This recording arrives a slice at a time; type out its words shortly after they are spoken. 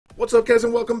What's up, guys,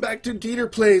 and welcome back to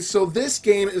DeeterPlays. So this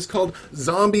game is called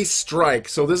Zombie Strike.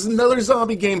 So this is another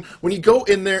zombie game. When you go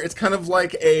in there, it's kind of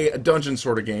like a dungeon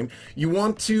sort of game. You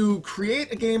want to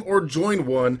create a game or join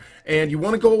one, and you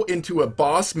want to go into a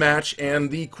boss match, and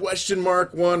the question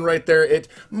mark one right there, it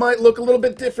might look a little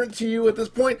bit different to you at this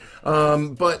point,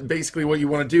 but basically what you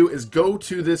want to do is go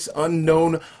to this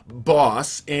unknown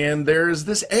boss, and there's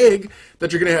this egg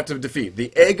that you're going to have to defeat,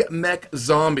 the Egg Mech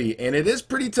Zombie, and it is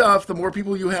pretty tough. The more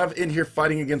people you have in here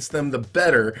fighting against them, the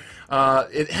better.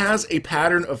 It has a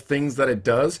pattern of things that it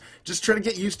does. Just try to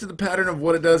get used to the pattern of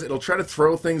what it does. It'll try to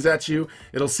throw things at you.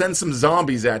 It'll send some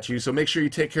zombies at you, so make sure you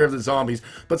take care of the zombies.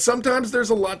 But sometimes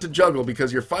there's a lot to juggle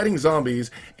because you're fighting zombies,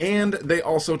 and they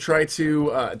also try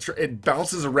to, it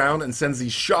bounces around and sends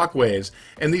these shockwaves.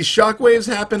 And these shockwaves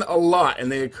happen a lot,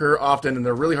 and they occur often, and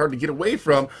they're really hard to get away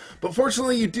from. But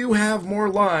fortunately, you do have more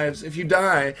lives. If you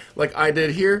die, like I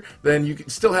did here, then you can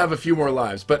still have a few more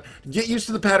lives. But get used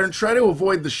to the pattern. Try to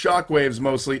avoid the shockwaves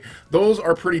mostly. Those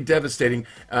are pretty devastating.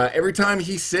 Every time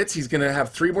he sits, he's going to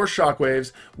have 3 more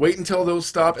shockwaves. Wait until those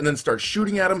stop and then start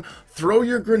shooting at him. Throw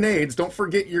your grenades. Don't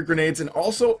forget your grenades. And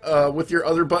also, with your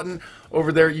other button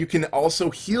over there, you can also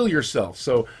heal yourself.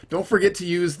 So don't forget to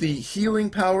use the healing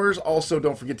powers. Also,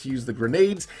 don't forget to use the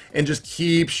grenades. And just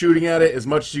keep shooting at it as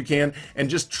much as you can. And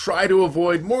just try to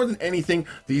avoid, more than anything,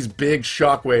 these big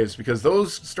shockwaves, because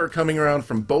those start coming around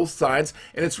from both sides.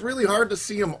 And it's really hard to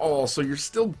see them all. So you're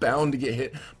still bound to get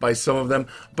hit by some of them.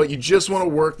 But you just want to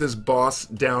work this boss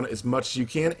down as much as you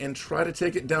can and try to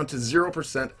take it down to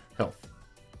 0% health.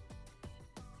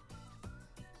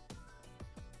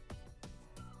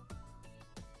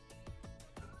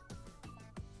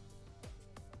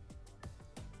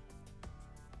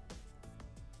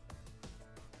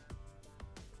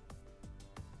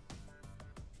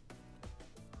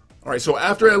 Alright, so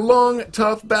after a long,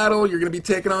 tough battle, you're going to be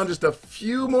taking on just a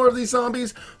few more of these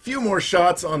zombies, a few more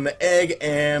shots on the egg,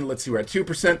 and let's see, we're at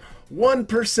 2%,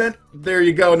 1%, there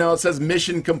you go. Now it says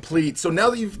mission complete. So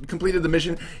now that you've completed the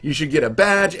mission, you should get a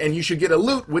badge, and you should get a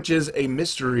loot, which is a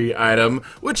mystery item,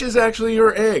 which is actually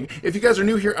your egg. If you guys are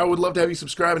new here, I would love to have you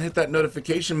subscribe and hit that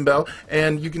notification bell,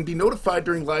 and you can be notified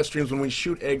during live streams when we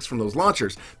shoot eggs from those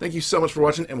launchers. Thank you so much for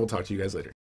watching, and we'll talk to you guys later.